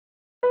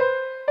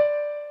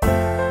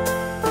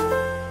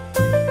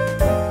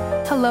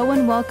Hello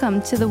and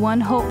welcome to the One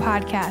Hope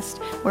Podcast,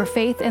 where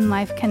faith and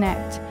life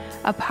connect.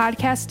 A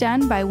podcast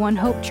done by One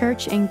Hope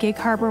Church in Gig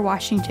Harbor,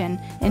 Washington.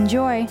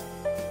 Enjoy!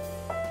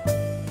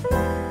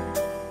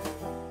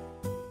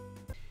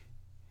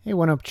 Hey,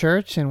 One Hope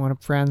Church and One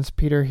Hope friends,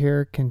 Peter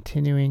here,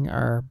 continuing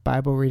our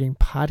Bible reading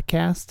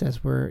podcast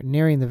as we're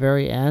nearing the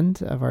very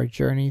end of our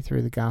journey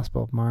through the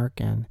Gospel of Mark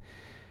and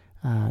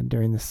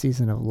during the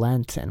season of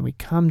Lent. And we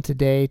come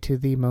today to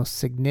the most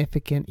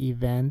significant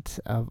event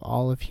of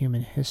all of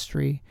human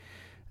history,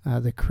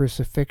 the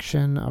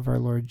crucifixion of our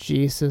Lord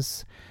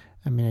Jesus.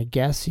 I mean, I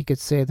guess you could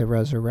say the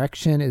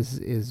resurrection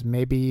is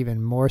maybe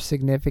even more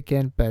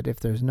significant, but if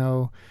there's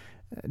no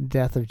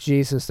death of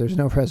Jesus, there's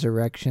no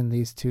resurrection.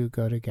 These two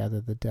go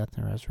together, the death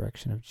and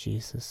resurrection of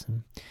Jesus.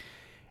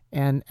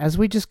 And as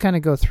we just kind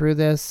of go through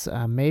this,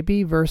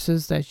 maybe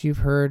verses that you've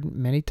heard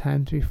many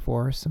times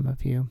before, some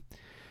of you,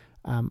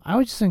 I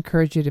would just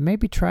encourage you to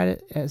maybe try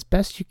to, as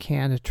best you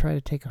can, to try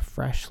to take a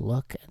fresh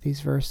look at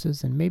these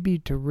verses and maybe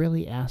to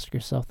really ask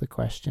yourself the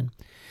question,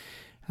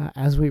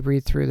 as we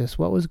read through this,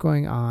 what was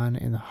going on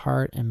in the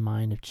heart and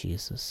mind of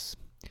Jesus?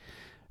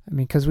 I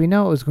mean, because we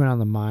know what was going on in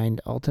the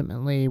mind.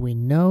 Ultimately, we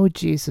know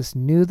Jesus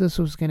knew this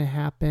was going to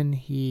happen.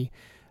 He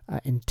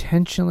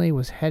intentionally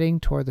was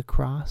heading toward the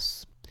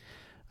cross.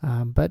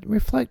 But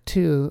reflect,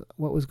 too,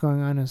 what was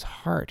going on in his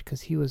heart,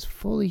 because he was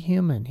fully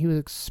human. He was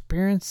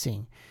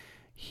experiencing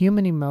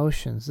human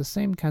emotions, the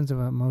same kinds of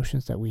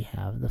emotions that we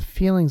have, the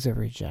feelings of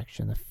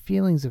rejection, the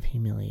feelings of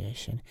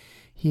humiliation.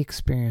 He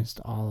experienced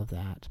all of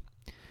that.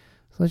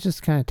 So let's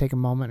just kind of take a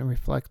moment and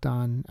reflect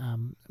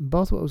on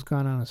both what was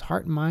going on in his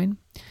heart and mind,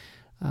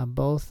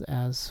 both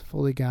as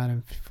fully God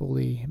and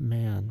fully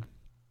man.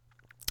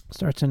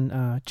 Starts in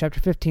chapter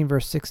 15,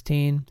 verse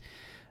 16.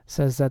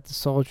 Says that the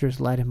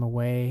soldiers led him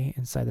away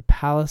inside the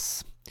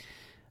palace.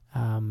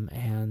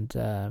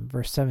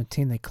 Verse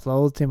 17, they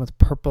clothed him with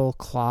purple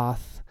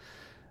cloth,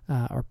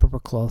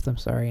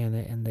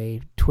 and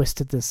they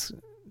twisted this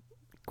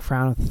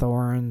crown of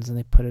thorns and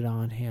they put it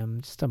on him,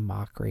 just a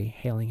mockery,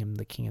 hailing him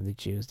the King of the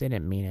Jews. They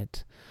didn't mean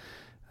it.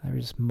 They were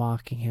just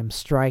mocking him,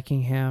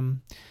 striking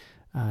him,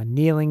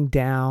 kneeling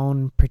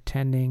down,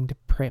 pretending to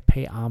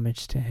pay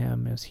homage to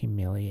him. It was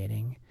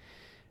humiliating.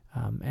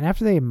 And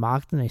after they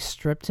mocked him, they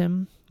stripped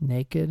him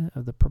naked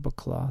of the purple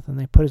cloth, and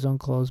they put his own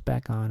clothes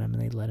back on him,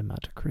 and they led him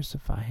out to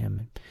crucify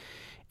him.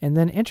 And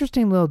then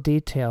interesting little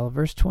detail,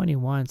 verse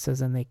 21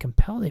 says, and they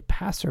compelled a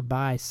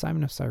passerby,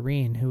 Simon of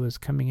Cyrene, who was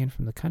coming in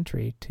from the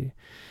country,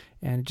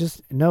 and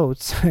just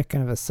notes,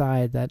 kind of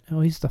aside, that,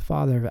 he's the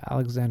father of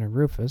Alexander and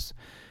Rufus,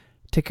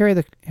 to carry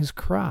his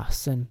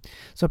cross. And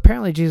so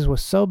apparently Jesus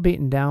was so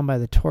beaten down by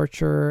the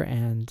torture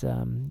and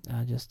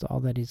just all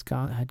that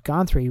had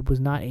gone through, he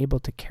was not able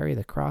to carry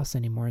the cross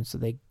anymore. And so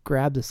they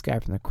grabbed this guy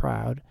from the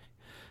crowd,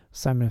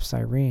 Simon of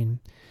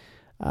Cyrene,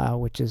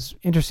 which is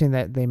interesting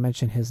that they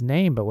mention his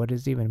name, but what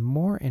is even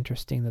more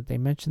interesting that they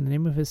mention the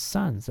name of his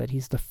sons, that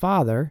he's the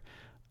father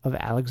of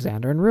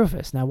Alexander and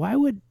Rufus. Now, why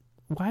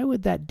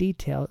would that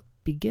detail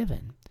be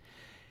given?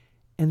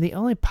 And the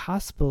only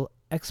possible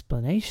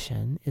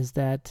explanation is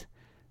that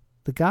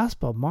the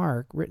Gospel of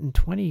Mark, written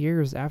 20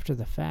 years after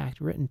the fact,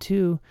 written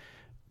to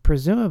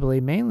presumably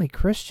mainly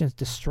Christians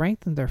to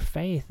strengthen their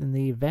faith in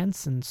the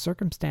events and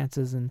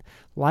circumstances and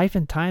life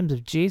and times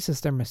of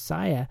Jesus, their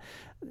Messiah,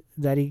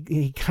 that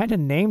he kind of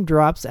name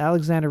drops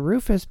Alexander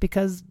Rufus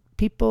because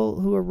people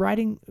who are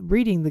reading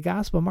the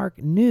Gospel of Mark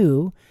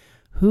knew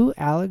who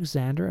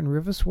Alexander and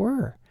Rufus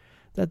were,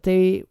 that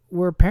they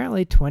were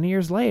apparently 20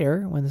 years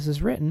later, when this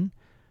is written,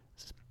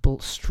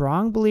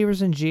 strong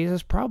believers in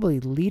Jesus, probably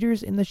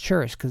leaders in the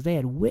church, because they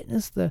had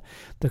witnessed the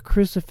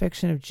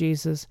crucifixion of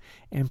Jesus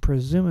and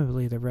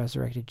presumably the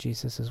resurrected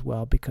Jesus as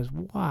well. Because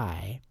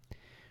why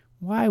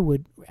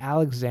would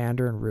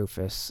Alexander and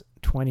Rufus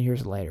 20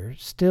 years later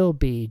still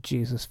be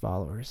Jesus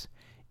followers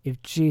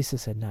if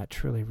Jesus had not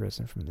truly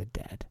risen from the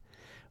dead?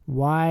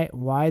 Why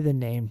the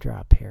name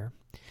drop here?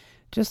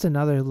 Just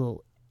another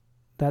little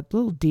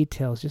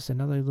detail is just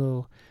another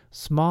little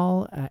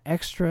small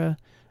extra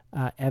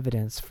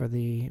evidence for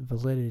the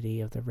validity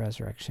of the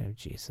resurrection of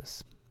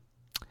Jesus.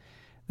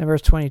 Then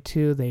verse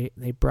 22,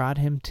 they brought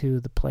him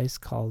to the place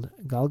called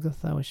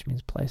Golgotha, which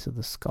means place of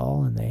the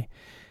skull, and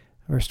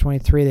verse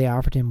 23, they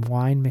offered him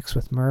wine mixed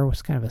with myrrh, which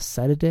was kind of a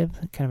sedative,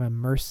 kind of a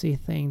mercy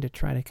thing to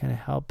try to kind of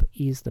help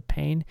ease the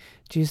pain.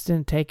 Jesus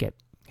didn't take it.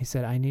 He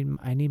said, I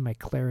need my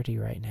clarity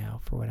right now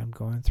for what I'm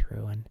going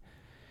through. And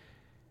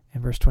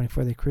in verse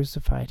 24, they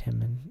crucified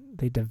him, and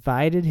they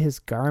divided his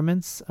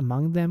garments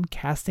among them,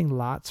 casting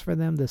lots for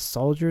them. The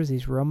soldiers,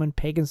 these Roman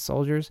pagan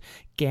soldiers,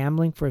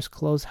 gambling for his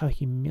clothes. How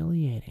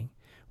humiliating.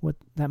 What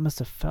that must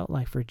have felt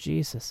like for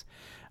Jesus.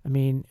 I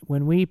mean,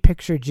 when we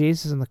picture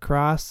Jesus on the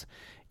cross,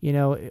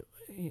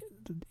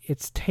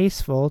 it's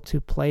tasteful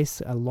to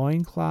place a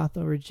loincloth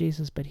over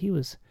Jesus, but he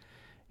was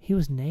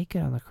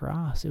naked on the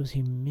cross. It was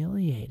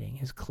humiliating.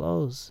 His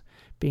clothes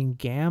being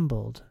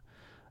gambled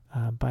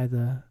by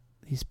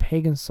these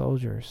pagan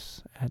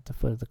soldiers at the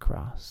foot of the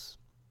cross.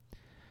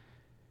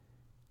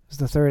 was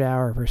the third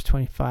hour, verse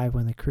 25,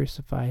 when they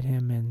crucified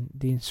him, and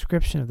the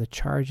inscription of the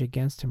charge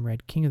against him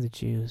read, King of the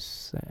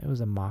Jews. It was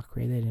a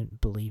mockery. They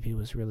didn't believe he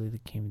was really the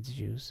King of the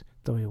Jews,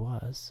 though he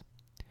was.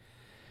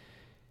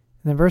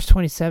 And then verse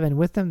 27,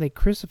 with them they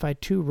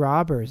crucified two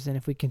robbers. And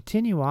if we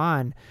continue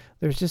on,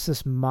 there's just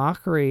this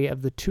mockery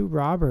of the two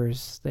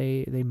robbers.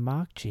 They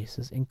mock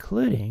Jesus,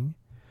 including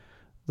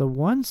the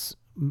one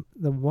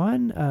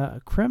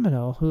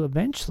criminal who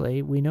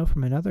eventually, we know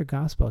from another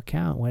gospel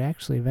account, would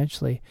actually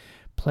eventually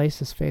place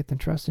his faith and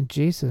trust in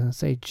Jesus and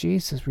say,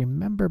 Jesus,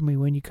 remember me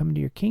when you come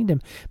into your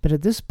kingdom. But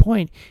at this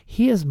point,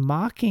 he is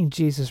mocking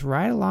Jesus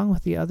right along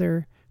with the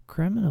other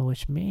criminal,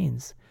 which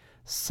means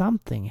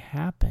something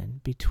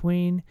happened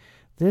between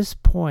this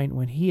point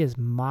when he is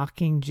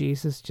mocking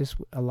Jesus just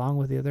along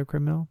with the other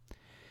criminal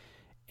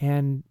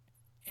and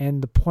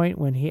the point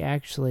when he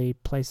actually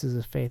places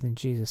his faith in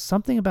Jesus.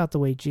 Something about the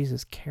way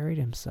Jesus carried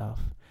himself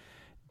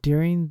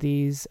during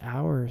these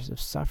hours of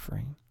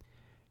suffering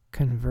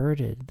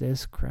converted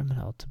this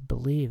criminal to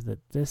believe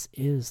that this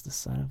is the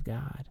Son of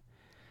God,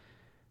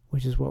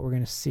 which is what we're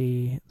going to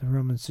see the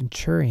Roman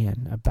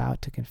centurion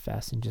about to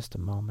confess in just a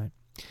moment.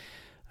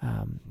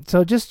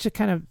 So just to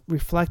kind of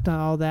reflect on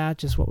all that,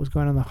 just what was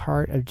going on in the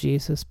heart of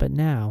Jesus, but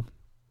now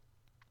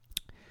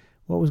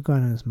what was going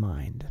on in his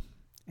mind.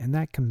 And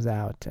that comes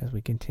out as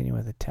we continue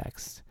with the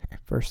text.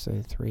 Verse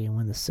 33, and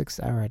when the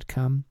 6th hour had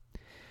come,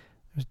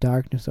 there was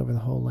darkness over the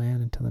whole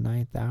land until the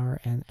 9th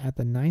hour. And at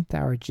the 9th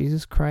hour,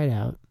 Jesus cried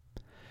out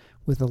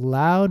with a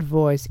loud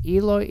voice,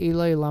 Eloi,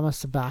 Eloi, lama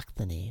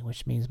sabachthani,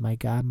 which means, my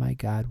God,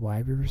 why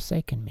have you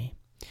forsaken me?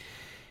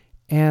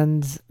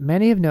 And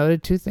many have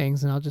noted two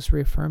things, and I'll just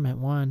reaffirm it.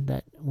 One,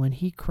 that when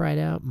he cried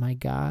out, my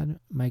God,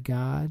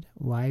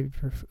 why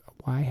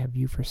have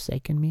you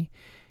forsaken me?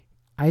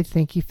 I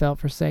think he felt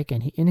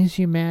forsaken. In his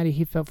humanity,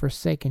 he felt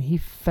forsaken. He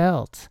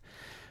felt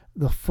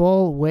the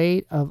full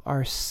weight of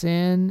our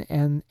sin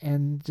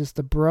and just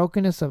the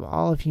brokenness of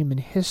all of human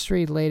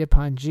history laid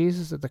upon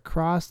Jesus at the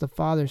cross, the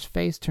Father's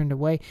face turned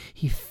away.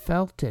 He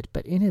felt it,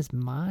 but in his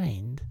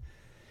mind,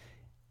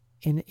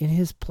 in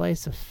his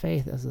place of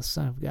faith as the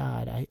Son of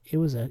God, it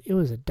was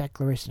a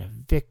declaration of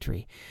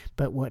victory.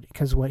 But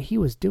what he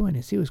was doing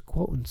is he was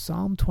quoting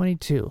Psalm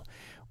 22,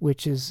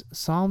 which is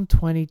Psalm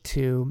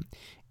 22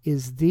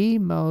 is the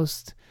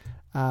most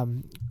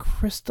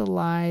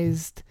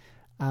crystallized,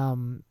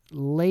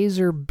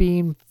 laser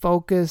beam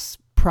focused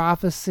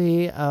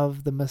prophecy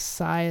of the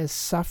Messiah's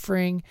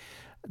suffering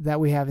that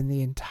we have in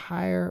the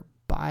entire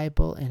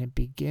Bible, and it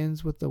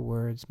begins with the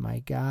words, my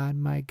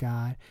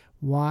God,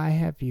 why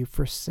have you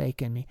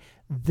forsaken me?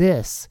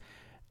 This,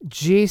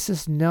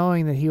 Jesus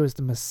knowing that he was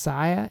the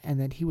Messiah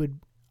and that he would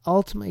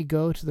ultimately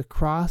go to the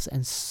cross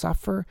and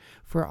suffer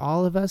for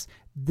all of us,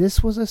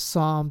 this was a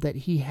psalm that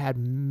he had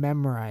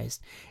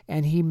memorized,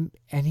 and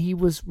he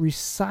was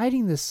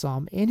reciting this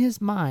psalm in his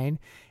mind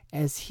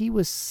as he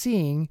was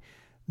seeing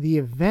the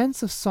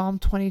events of Psalm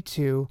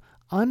 22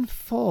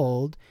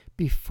 unfold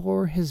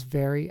before his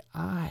very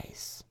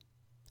eyes.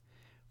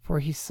 For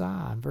he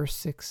saw, in verse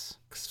 6,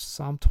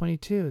 Psalm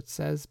 22, it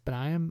says, but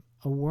I am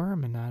a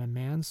worm and not a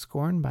man,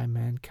 scorned by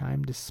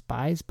mankind,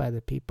 despised by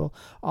the people.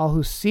 All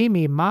who see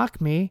me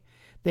mock me.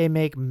 They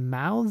make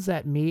mouths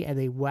at me and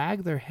they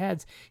wag their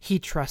heads. He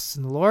trusts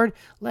in the Lord.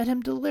 Let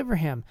him deliver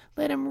him.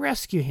 Let him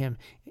rescue him,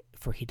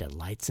 for he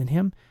delights in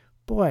him.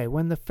 Boy,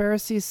 when the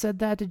Pharisees said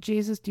that to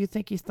Jesus, do you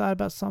think he thought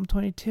about Psalm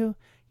 22?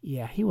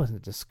 Yeah, he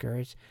wasn't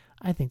discouraged.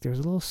 I think there was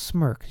a little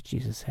smirk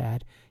Jesus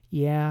had.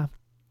 Yeah,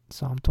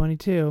 Psalm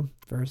 22,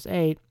 verse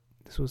 8,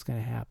 this was going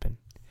to happen.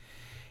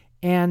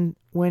 And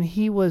when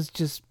he was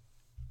just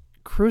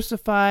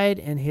crucified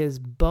and his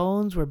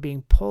bones were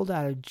being pulled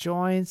out of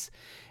joints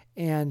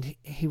and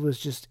he was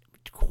just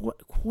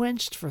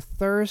quenched for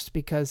thirst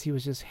because he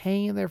was just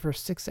hanging there for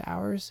 6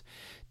 hours,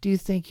 do you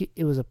think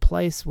it was a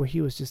place where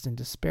he was just in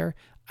despair?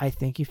 I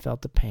think he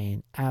felt the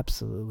pain,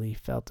 absolutely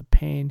felt the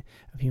pain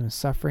of human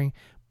suffering,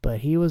 but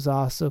he was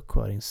also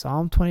quoting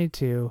Psalm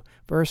 22,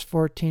 verse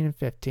 14 and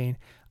 15,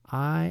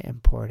 I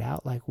am poured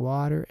out like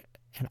water,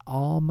 and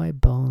all my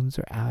bones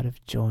are out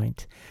of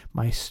joint.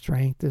 My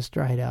strength is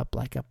dried up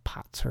like a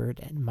potsherd,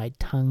 and my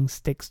tongue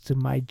sticks to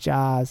my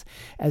jaws.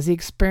 As he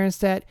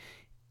experienced that,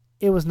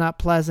 it was not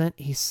pleasant.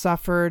 He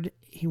suffered.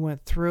 He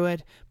went through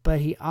it,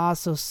 but he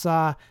also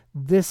saw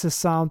this is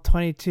Psalm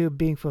 22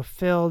 being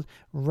fulfilled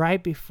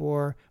right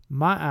before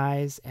my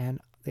eyes and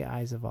the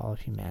eyes of all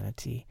of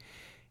humanity.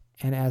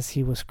 And as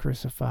he was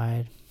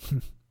crucified,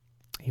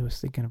 he was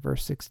thinking of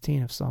verse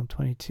 16 of Psalm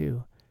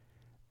 22.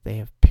 They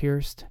have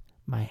pierced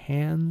my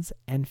hands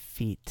and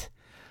feet.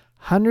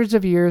 Hundreds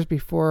of years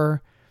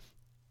before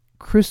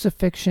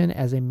crucifixion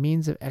as a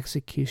means of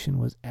execution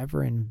was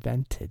ever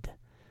invented,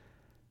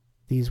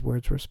 these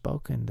words were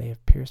spoken. They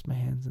have pierced my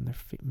hands and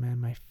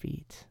my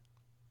feet.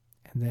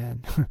 And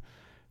then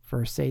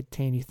verse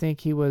 18, you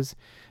think he was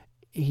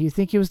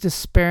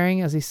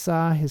despairing as he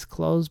saw his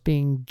clothes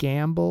being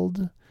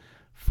gambled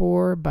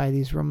for by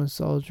these Roman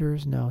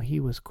soldiers? No, he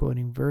was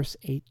quoting verse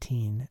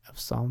 18 of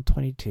Psalm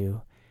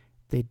 22.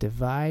 They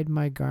divide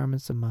my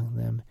garments among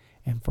them,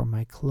 and for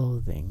my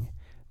clothing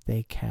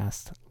they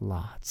cast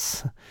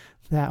lots.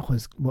 That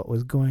was what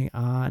was going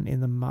on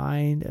in the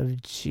mind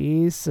of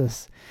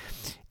Jesus.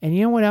 And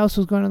you know what else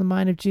was going on in the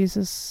mind of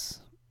Jesus?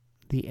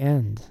 The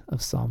end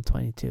of Psalm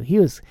 22.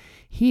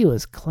 He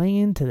was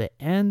clinging to the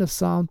end of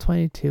Psalm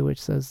 22, which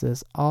says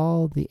this: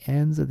 all the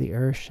ends of the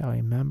earth shall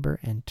remember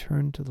and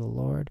turn to the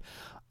Lord,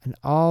 and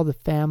all the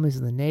families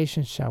of the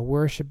nations shall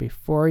worship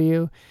before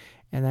you.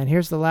 And then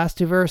here's the last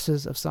two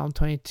verses of Psalm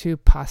 22.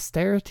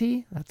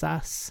 Posterity, that's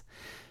us,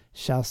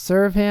 shall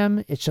serve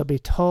him. It shall be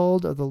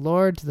told of the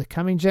Lord to the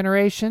coming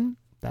generation.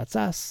 That's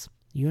us,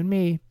 you and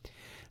me.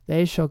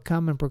 They shall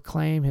come and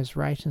proclaim his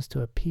righteousness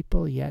to a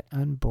people yet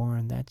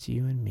unborn. That's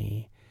you and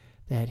me.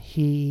 That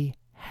he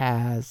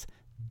has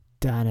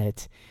done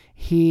it.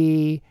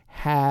 He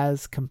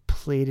has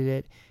completed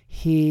it.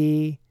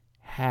 He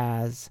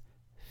has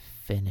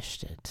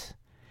finished it.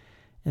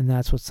 And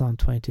that's what Psalm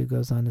 22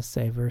 goes on to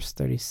say, verse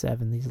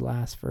 37, these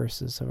last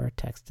verses of our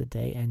text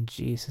today. And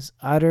Jesus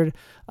uttered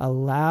a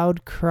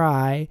loud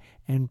cry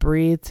and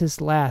breathed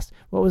his last.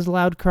 What was the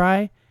loud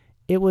cry?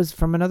 It was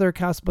from another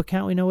gospel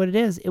account. We know what it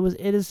is.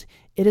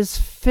 It is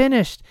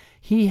finished.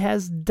 He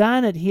has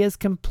done it. He has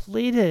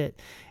completed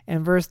it.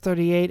 And verse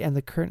 38, and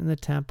the curtain in the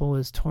temple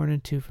was torn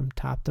in two from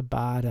top to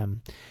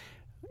bottom.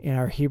 In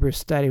our Hebrew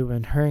study, we've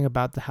been hearing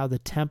about how the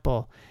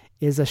temple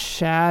is a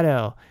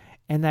shadow.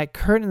 And that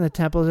curtain in the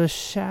temple is a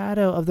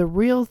shadow of the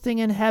real thing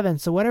in heaven.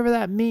 So whatever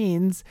that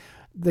means,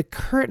 the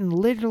curtain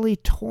literally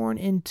torn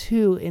in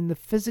two in the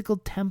physical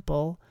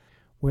temple,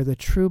 where the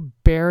true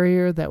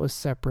barrier that was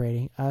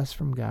separating us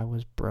from God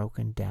was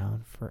broken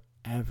down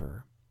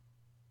forever.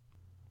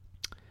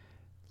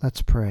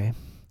 Let's pray.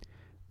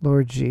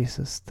 Lord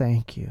Jesus,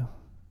 thank you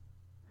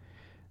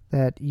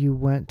that you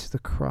went to the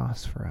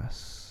cross for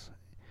us.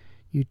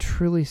 You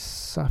truly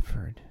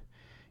suffered.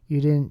 You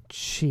didn't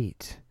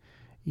cheat.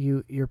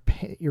 Your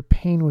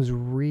pain was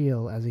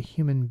real as a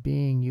human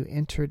being. You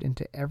entered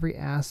into every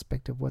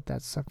aspect of what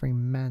that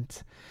suffering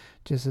meant,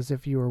 just as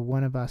if you were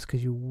one of us,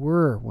 because you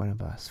were one of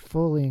us,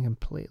 fully and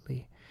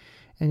completely.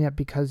 And yet,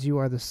 because you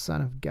are the Son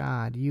of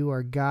God, you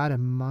are God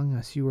among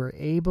us, you were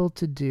able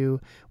to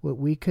do what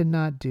we could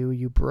not do.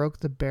 You broke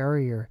the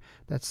barrier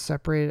that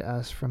separated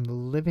us from the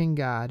living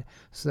God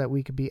so that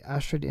we could be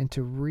ushered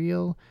into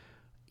real,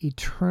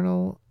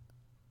 eternal,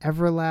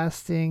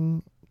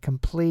 everlasting,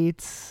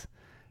 complete,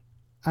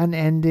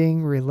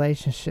 unending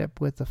relationship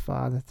with the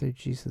Father through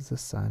Jesus the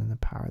Son and the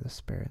power of the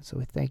Spirit. So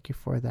we thank you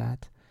for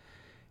that.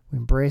 We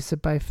embrace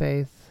it by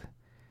faith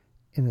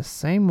in the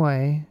same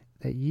way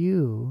that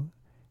you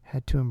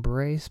had to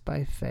embrace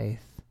by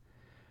faith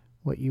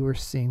what you were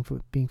seeing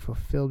being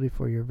fulfilled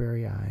before your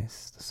very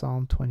eyes,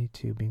 Psalm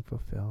 22 being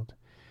fulfilled.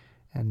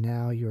 And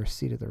now you are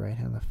seated at the right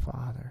hand of the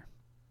Father.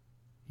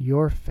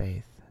 Your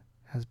faith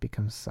has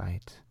become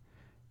sight.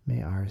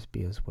 May ours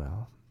be as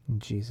well. In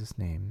Jesus'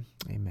 name,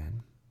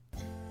 amen.